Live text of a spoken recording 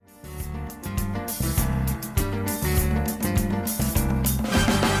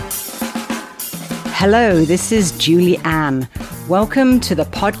Hello, this is Julie Ann. Welcome to the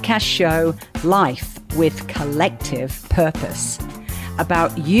podcast show Life with Collective Purpose,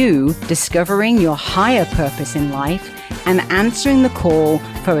 about you discovering your higher purpose in life and answering the call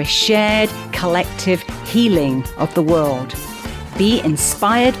for a shared collective healing of the world. Be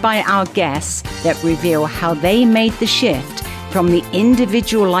inspired by our guests that reveal how they made the shift from the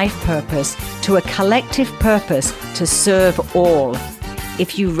individual life purpose to a collective purpose to serve all.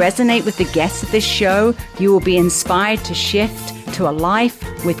 If you resonate with the guests of this show, you will be inspired to shift to a life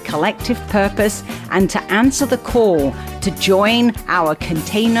with collective purpose and to answer the call to join our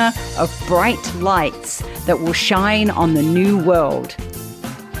container of bright lights that will shine on the new world.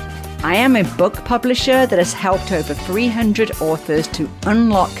 I am a book publisher that has helped over 300 authors to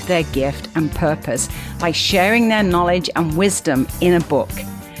unlock their gift and purpose by sharing their knowledge and wisdom in a book.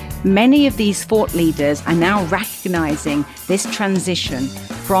 Many of these thought leaders are now recognizing this transition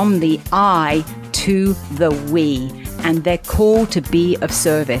from the I to the we and their call to be of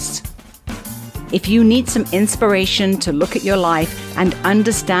service. If you need some inspiration to look at your life and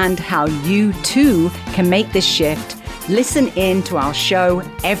understand how you too can make this shift, listen in to our show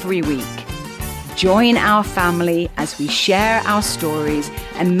every week. Join our family as we share our stories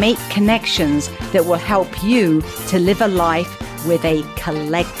and make connections that will help you to live a life with a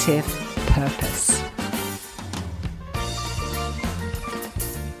collective purpose.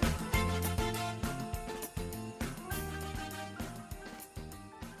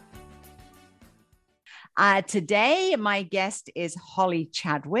 Today, my guest is Holly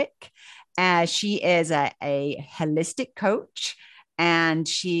Chadwick. She is a holistic coach, and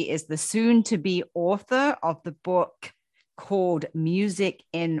she is the soon-to-be author of the book called Music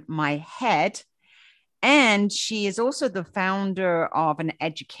in My Head. And she is also the founder of an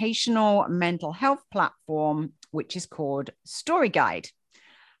educational mental health platform, which is called Story Guide.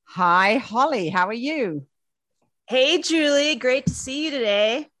 Hi, Holly. How are you? Hey, Julie. Great to see you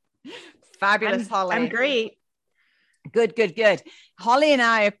today. Fabulous, Holly. I'm great. Good. Holly and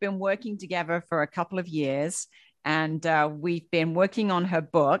I have been working together for a couple of years, and we've been working on her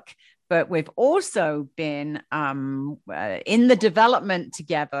book, but we've also been in the development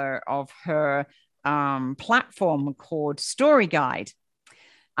together of her platform called Story Guide.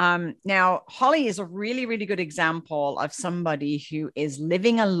 Now, Holly is a really, really good example of somebody who is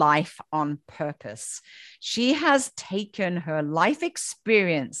living a life on purpose. She has taken her life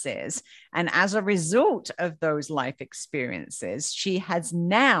experiences, and as a result of those life experiences, she has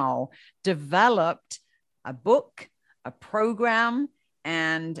now developed a book, a program,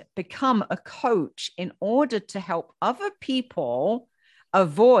 and become a coach in order to help other people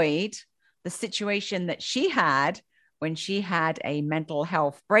avoid the situation that she had when she had a mental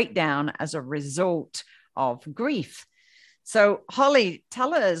health breakdown as a result of grief. So, Holly,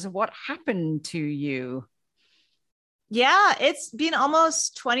 tell us what happened to you. Yeah, it's been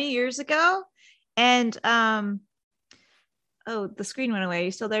almost 20 years ago. And oh, the screen went away. Are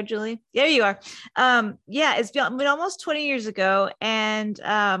you still there, Julie? There you are. Yeah, it's been almost 20 years ago. And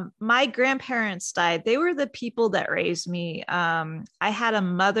my grandparents died. They were the people that raised me. I had a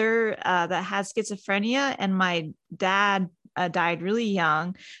mother that had schizophrenia, and my dad died really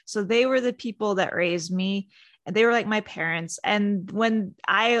young. So they were the people that raised me. And they were like my parents. And when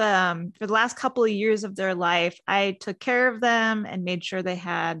for the last couple of years of their life, I took care of them and made sure they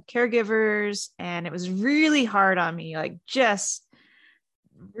had caregivers. And it was really hard on me, like just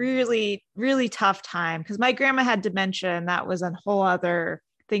really, really tough time, because my grandma had dementia, and that was a whole other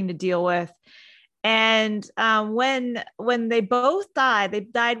thing to deal with. And when they both died, they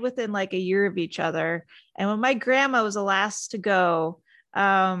died within like a year of each other. And when my grandma was the last to go,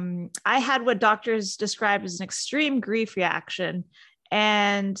 I had what doctors described as an extreme grief reaction.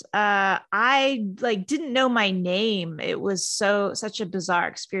 And I like didn't know my name. It was such a bizarre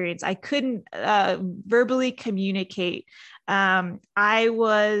experience. I couldn't verbally communicate. I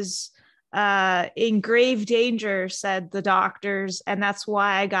was in grave danger, said the doctors. And that's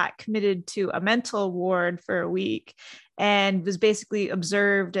why I got committed to a mental ward for a week and was basically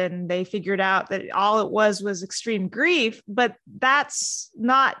observed. And they figured out that all it was extreme grief. But that's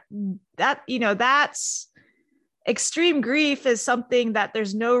not that, that's extreme grief is something that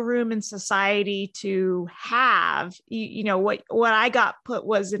there's no room in society to have. What I got put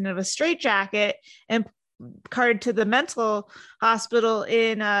was in a straitjacket and carted to the mental hospital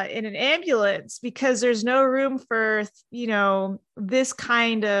in an ambulance, because there's no room for this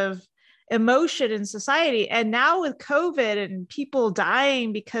kind of emotion in society. And now with COVID and people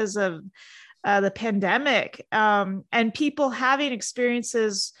dying because of the pandemic, and people having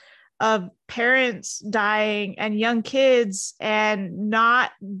experiences of parents dying and young kids and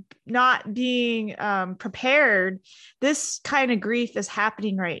not being prepared. This kind of grief is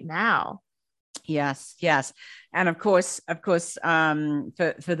happening right now. Yes, yes. And of course, for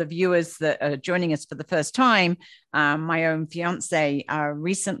the viewers that are joining us for the first time, my own fiance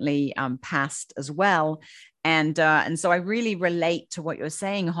recently passed as well. And so I really relate to what you're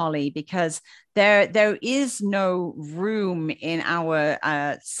saying, Holly, because there is no room in our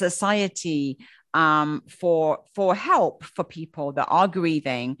society for help for people that are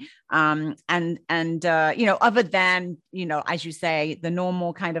grieving, other than, as you say, the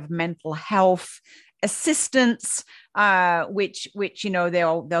normal kind of mental health assistance, which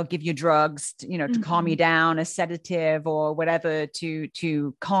they'll give you drugs to calm you down, a sedative or whatever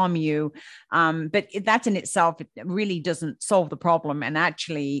to calm you, but that in itself, it really doesn't solve the problem, and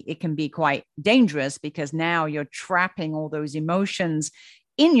actually it can be quite dangerous, because now you're trapping all those emotions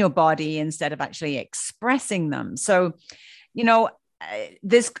in your body instead of actually expressing them. So,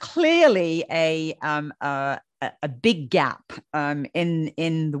 there's clearly a big gap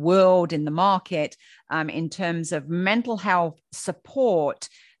in the world, in the market, in terms of mental health support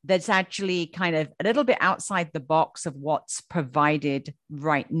that's actually kind of a little bit outside the box of what's provided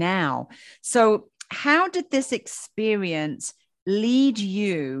right now. So how did this experience lead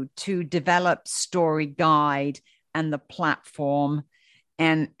you to develop Story Guide and the platform?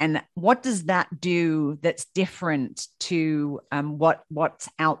 And what does that do that's different to what's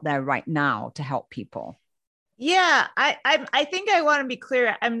out there right now to help people? Yeah, I think I want to be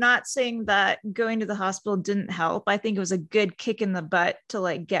clear. I'm not saying that going to the hospital didn't help. I think it was a good kick in the butt to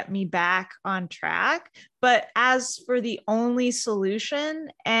like get me back on track. But as for the only solution,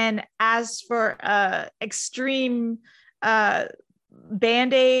 and as for extreme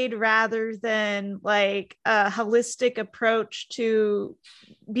band-aid rather than like a holistic approach to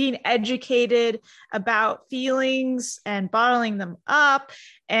being educated about feelings and bottling them up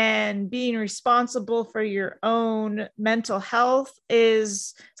and being responsible for your own mental health,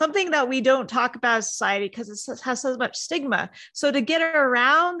 is something that we don't talk about as society because it has so much stigma. So to get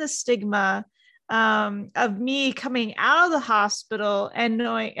around the stigma of me coming out of the hospital and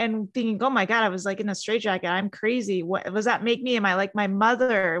knowing and thinking, oh my God, I was like in a straitjacket. I'm crazy. What does that make me? Am I like my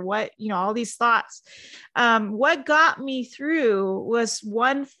mother? What, all these thoughts. What got me through was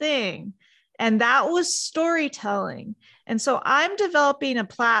one thing, and that was storytelling. And so I'm developing a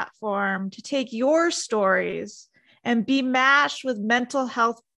platform to take your stories and be matched with mental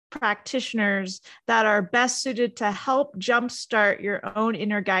health practitioners that are best suited to help jumpstart your own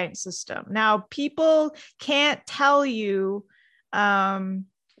inner guidance system. Now, people can't tell you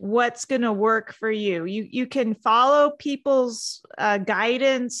what's going to work for you. You can follow people's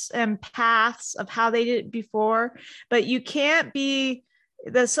guidance and paths of how they did it before, but you can't be.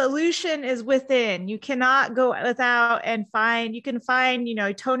 The solution is within. You cannot go without and find. You can find,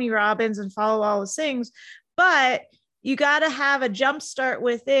 Tony Robbins and follow all those things, but you got to have a jump start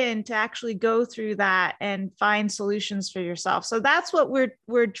within to actually go through that and find solutions for yourself. So that's what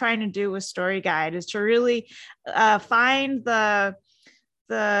we're trying to do with Story Guide, is to really find the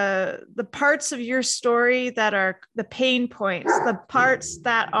parts of your story that are the pain points, the parts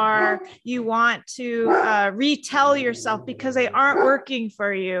that are you want to retell yourself because they aren't working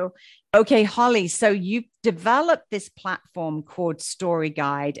for you. Okay, Holly, so you developed this platform called Story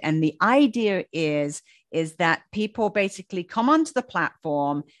Guide, and the idea is that people basically come onto the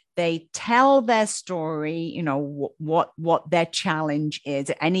platform, they tell their story, what their challenge is,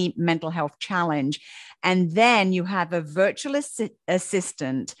 any mental health challenge, and then you have a virtual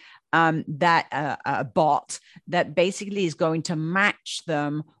assistant, that a bot that basically is going to match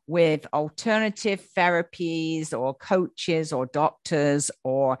them with alternative therapies or coaches or doctors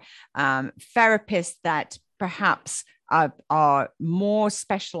or therapists that perhaps are more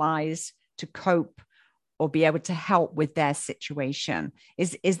specialized to cope or be able to help with their situation.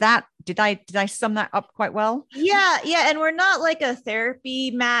 Is that, did I sum that up quite well? Yeah. And we're not like a therapy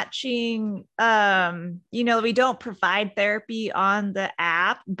matching, we don't provide therapy on the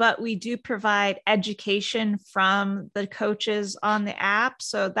app, but we do provide education from the coaches on the app.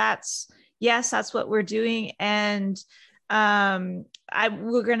 So that's what we're doing. And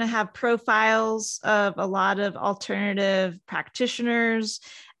we're going to have profiles of a lot of alternative practitioners,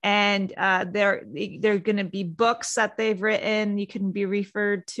 and they're going to be books that they've written. You can be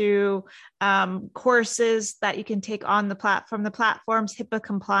referred to courses that you can take on the platform. The platform's HIPAA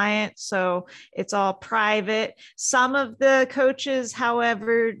compliant, so it's all private. Some of the coaches,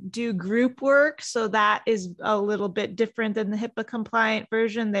 however, do group work, so that is a little bit different than the HIPAA compliant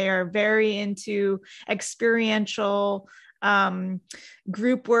version. They are very into experiential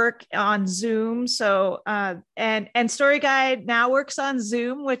group work on Zoom. So and Story Guide now works on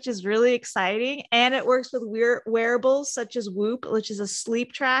Zoom, which is really exciting, and it works with wearables such as Whoop, which is a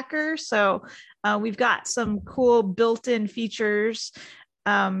sleep tracker. So we've got some cool built-in features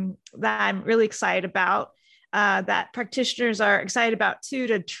that I'm really excited about. That practitioners are excited about too,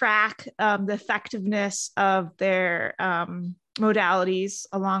 to track the effectiveness of their modalities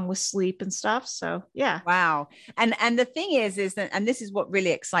along with sleep and stuff. So yeah. Wow. And the thing is that, and this is what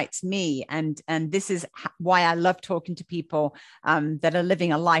really excites me, and this is why I love talking to people that are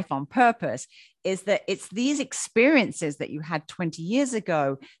living a life on purpose, is that it's these experiences that you had 20 years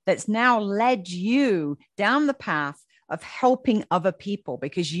ago that's now led you down the path of helping other people,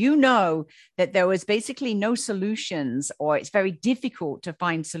 because you know that there was basically no solutions, or it's very difficult to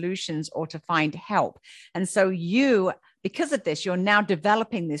find solutions or to find help. And so you, because of this, you're now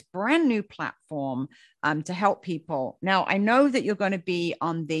developing this brand new platform to help people. Now, I know that you're going to be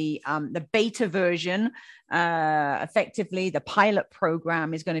on the beta version. Effectively, the pilot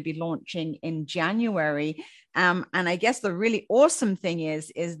program is going to be launching in January. And I guess the really awesome thing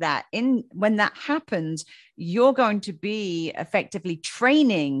is that when that happens, you're going to be effectively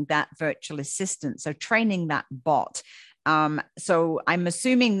training that virtual assistant, so training that bot. So I'm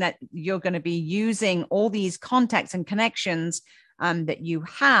assuming that you're going to be using all these contacts and connections that you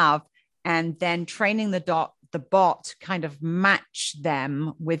have, and then training the bot kind of match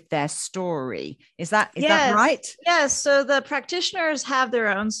them with their story. Is that right? Yes. So the practitioners have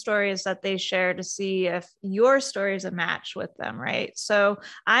their own stories that they share to see if your story is a match with them, right? So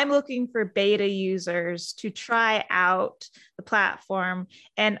I'm looking for beta users to try out the platform,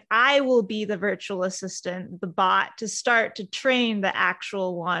 and I will be the virtual assistant, the bot, to start to train the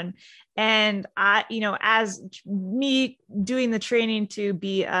actual one. And I, as me doing the training to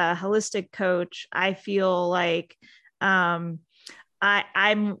be a holistic coach, I feel like I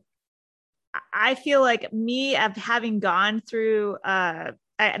feel like me of having gone through an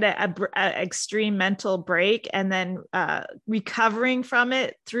extreme mental break, and then recovering from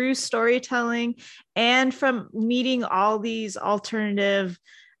it through storytelling, and from meeting all these alternative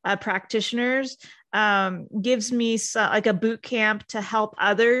practitioners, gives me like a boot camp to help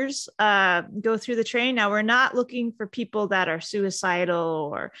others go through the training. Now, we're not looking for people that are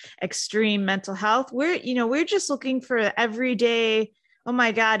suicidal or extreme mental health. We're just looking for everyday, oh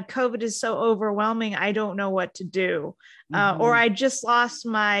my God, COVID is so overwhelming, I don't know what to do. Or I just lost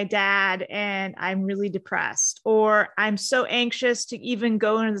my dad and I'm really depressed. Or I'm so anxious to even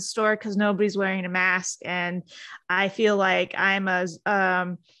go into the store because nobody's wearing a mask, and I feel like I'm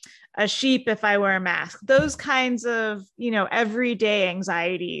a sheep if I wear a mask. Those kinds of, everyday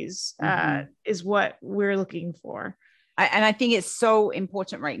anxieties is what we're looking for. And I think it's so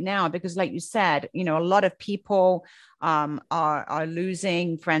important right now because, like you said, a lot of people are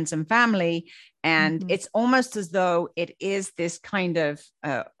losing friends and family, and it's almost as though it is this kind of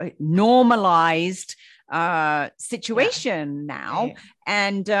normalized situation now. Right.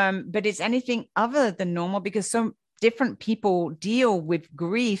 And but it's anything other than normal, because so different people deal with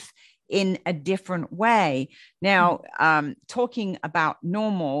grief in a different way. Now, talking about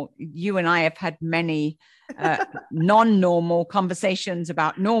normal, you and I have had many non-normal conversations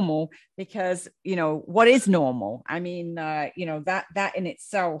about normal, because, what is normal? I mean, that in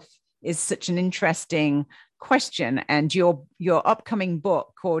itself is such an interesting question. And your upcoming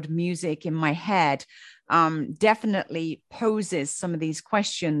book called Music in My Head definitely poses some of these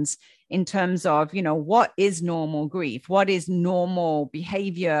questions in terms of, what is normal grief? What is normal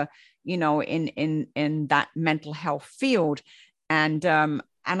behavior, in that mental health field? And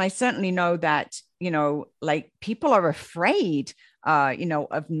I certainly know that, like, people are afraid,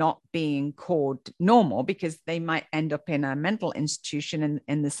 of not being called normal, because they might end up in a mental institution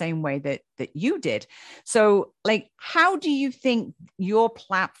in the same way that you did. So, like, how do you think your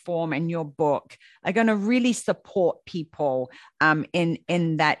platform and your book are going to really support people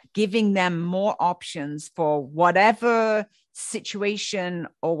in that, giving them more options for whatever situation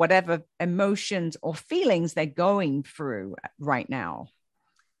or whatever emotions or feelings they're going through right now?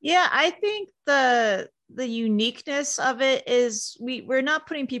 Yeah, I think the uniqueness of it is we're not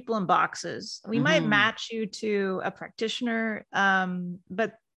putting people in boxes. We might match you to a practitioner,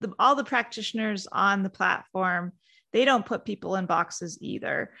 but all the practitioners on the platform, they don't put people in boxes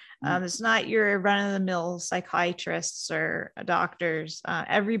either. It's not your run-of-the-mill psychiatrists or doctors.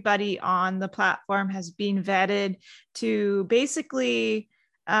 Everybody on the platform has been vetted to basically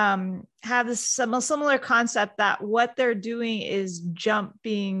have this similar concept that what they're doing is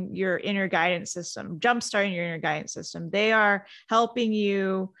jumpstarting your inner guidance system. They are helping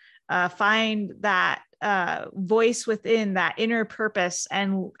you find that voice within, that inner purpose,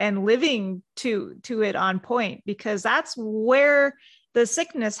 and living to it on point, because that's where the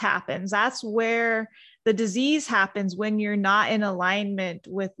sickness happens. That's where the disease happens, when you're not in alignment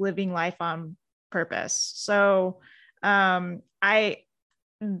with living life on purpose. So that's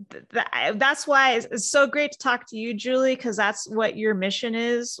why it's so great to talk to you, Julie, because that's what your mission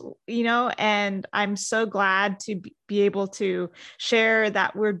is, and I'm so glad to be able to share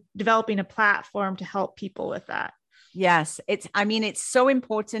that we're developing a platform to help people with that. Yes, it's so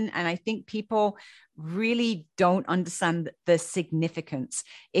important. And I think people really don't understand the significance.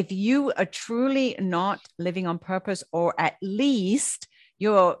 If you are truly not living on purpose, or at least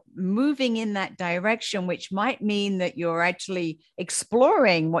you're moving in that direction, which might mean that you're actually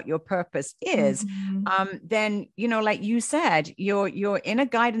exploring what your purpose is, then, like you said, your inner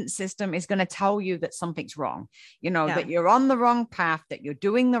guidance system is going to tell you that something's wrong, that you're on the wrong path, that you're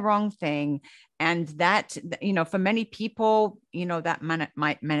doing the wrong thing. And that, for many people, that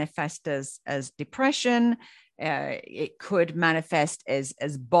might manifest as depression. It could manifest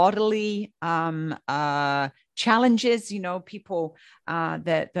as bodily challenges. People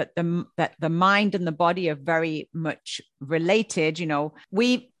that the mind and the body are very much related.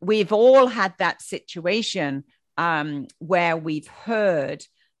 We've all had that situation where we've heard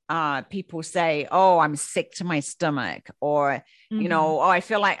people say, "Oh, I'm sick to my stomach," or "Oh, I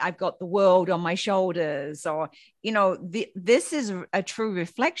feel like I've got the world on my shoulders," or this is a true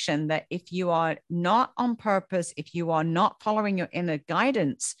reflection that if you are not on purpose, if you are not following your inner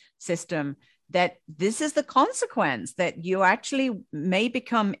guidance system, that this is the consequence, that you actually may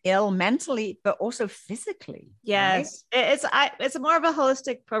become ill mentally, but also physically. Yes, right? It's more of a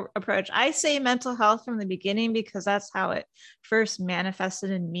holistic approach. I say mental health from the beginning because that's how it first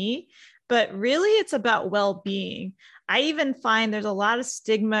manifested in me. But really, it's about well-being. I even find there's a lot of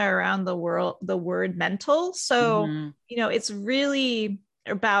stigma around the word mental. So, it's really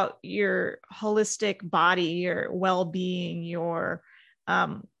about your holistic body, your well-being, your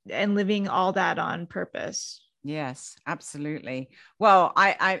and living all that on purpose. Yes, absolutely. Well,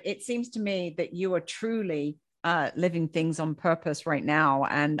 it seems to me that you are truly living things on purpose right now,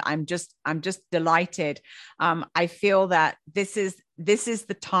 and I'm just delighted. I feel that this is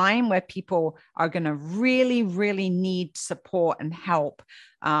the time where people are going to really, really need support and help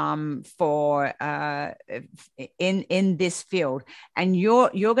for in this field. And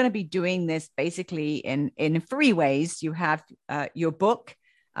you're going to be doing this basically in three ways. You have your book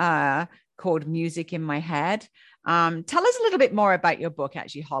called Music in My Head. Tell us a little bit more about your book,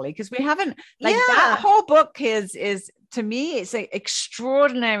 actually, Holly, because we haven't, that whole book is to me, it's an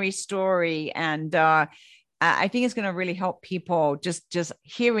extraordinary story. And I think it's going to really help people just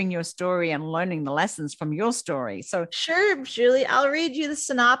hearing your story and learning the lessons from your story. So sure, Julie, I'll read you the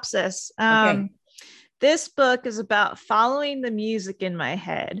synopsis. Okay. This book is about following the music in my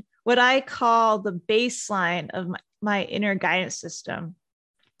head, what I call the baseline of my inner guidance system,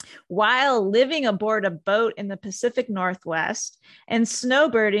 while living aboard a boat in the Pacific Northwest and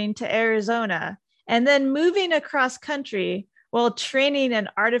snowbirding to Arizona, and then moving across country while training an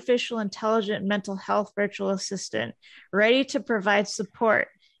artificial intelligent mental health virtual assistant ready to provide support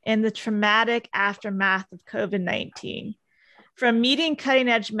in the traumatic aftermath of COVID-19. From meeting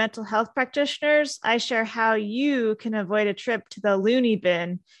cutting-edge mental health practitioners, I share how you can avoid a trip to the loony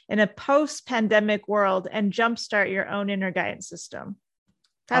bin in a post-pandemic world and jumpstart your own inner guidance system.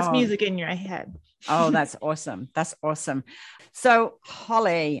 That's music in your head. Oh, that's awesome. That's awesome. So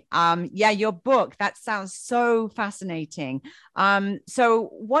Holly, your book, that sounds so fascinating. So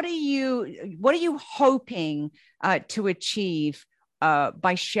what are you hoping to achieve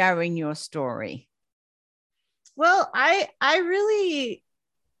by sharing your story? Well, I really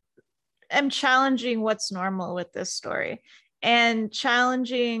am challenging what's normal with this story, and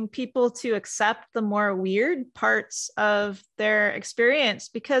challenging people to accept the more weird parts of their experience,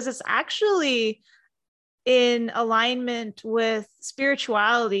 because it's actually in alignment with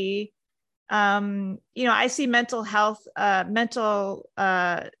spirituality. I see mental health, mental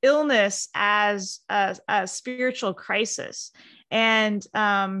illness as a spiritual crisis. And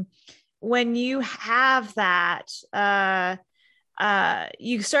when you have that,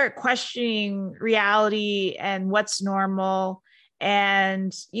 you start questioning reality and what's normal.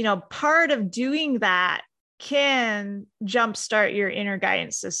 And, part of doing that can jumpstart your inner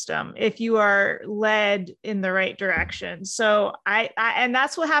guidance system if you are led in the right direction. So and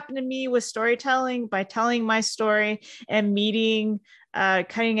that's what happened to me with storytelling. By telling my story and meeting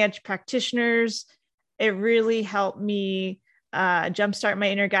cutting edge practitioners, it really helped me jumpstart my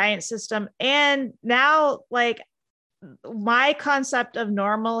inner guidance system. And now, my concept of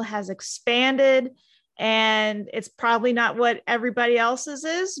normal has expanded, and it's probably not what everybody else's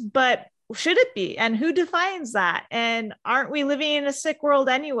is, but should it be? And who defines that? And aren't we living in a sick world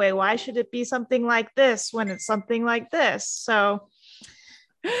anyway? Why should it be something like this when it's something like this? So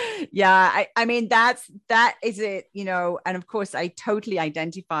yeah, I mean, that is it, and of course I totally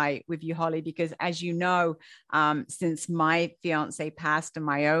identify with you, Holly, because as you know, since my fiance passed and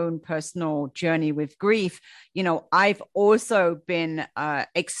my own personal journey with grief, I've also been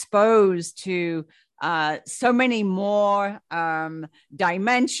exposed to so many more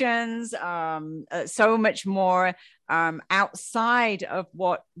dimensions, so much more outside of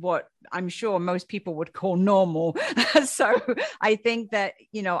what I'm sure most people would call normal. So I think that,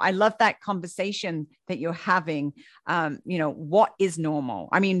 I love that conversation that you're having. What is normal?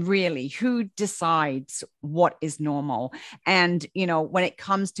 I mean, really, who decides what is normal? And, when it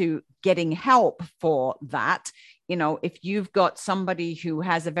comes to getting help for that, if you've got somebody who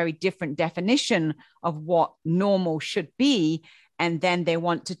has a very different definition of what normal should be, and then they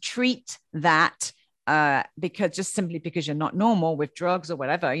want to treat that simply because you're not normal with drugs or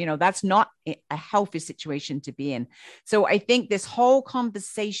whatever, that's not a healthy situation to be in. So I think this whole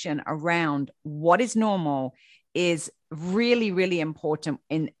conversation around what is normal is really, really important,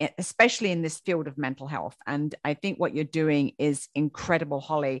 especially in this field of mental health. And I think what you're doing is incredible,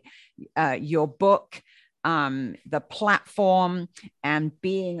 Holly. Your book, the platform, and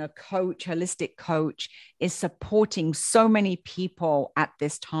being a coach, holistic coach, is supporting so many people at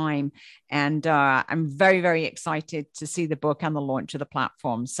this time. And I'm very, very excited to see the book and the launch of the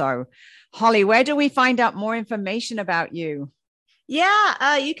platform. So, Holly, where do we find out more information about you?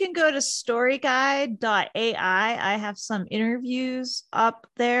 Yeah, you can go to storyguide.ai. I have some interviews up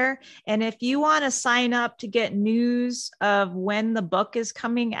there. And if you want to sign up to get news of when the book is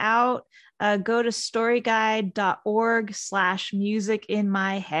coming out, go to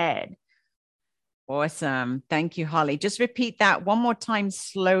storyguide.org/musicinmyhead. Awesome. Thank you, Holly. Just repeat that one more time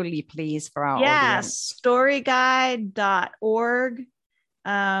slowly, please, for our audience. Storyguide.org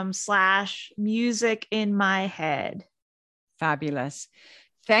 /musicinmyhead. Fabulous.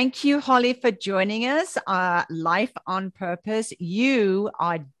 Thank you, Holly, for joining us. Life on Purpose. You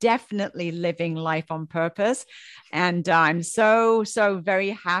are definitely living life on purpose. And I'm so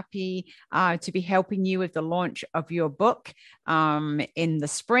very happy to be helping you with the launch of your book in the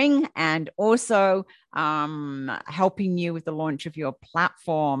spring, and also helping you with the launch of your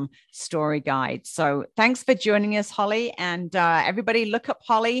platform, Story Guide. So thanks for joining us, Holly. And everybody look up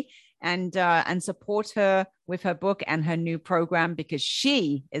Holly and support her with her book and her new program, because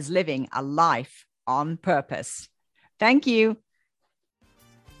she is living a life on purpose. Thank you.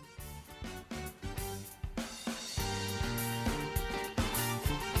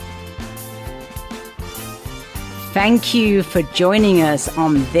 Thank you for joining us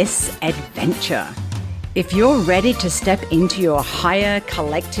on this adventure. If you're ready to step into your higher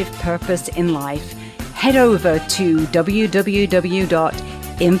collective purpose in life, head over to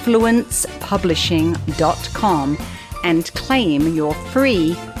www.influencepublishing.com and claim your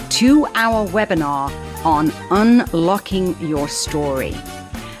free 2-hour webinar on unlocking your story,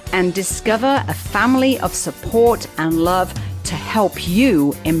 and discover a family of support and love to help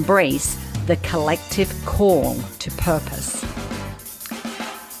you embrace the collective call to purpose.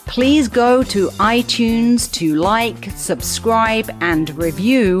 Please go to iTunes to like, subscribe, and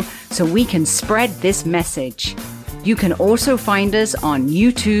review so we can spread this message. You can also find us on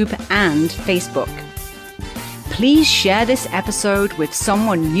YouTube and Facebook. Please share this episode with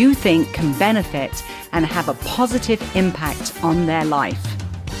someone you think can benefit and have a positive impact on their life.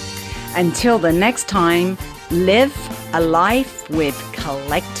 Until the next time, live a life with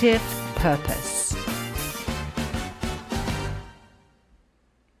collective purpose.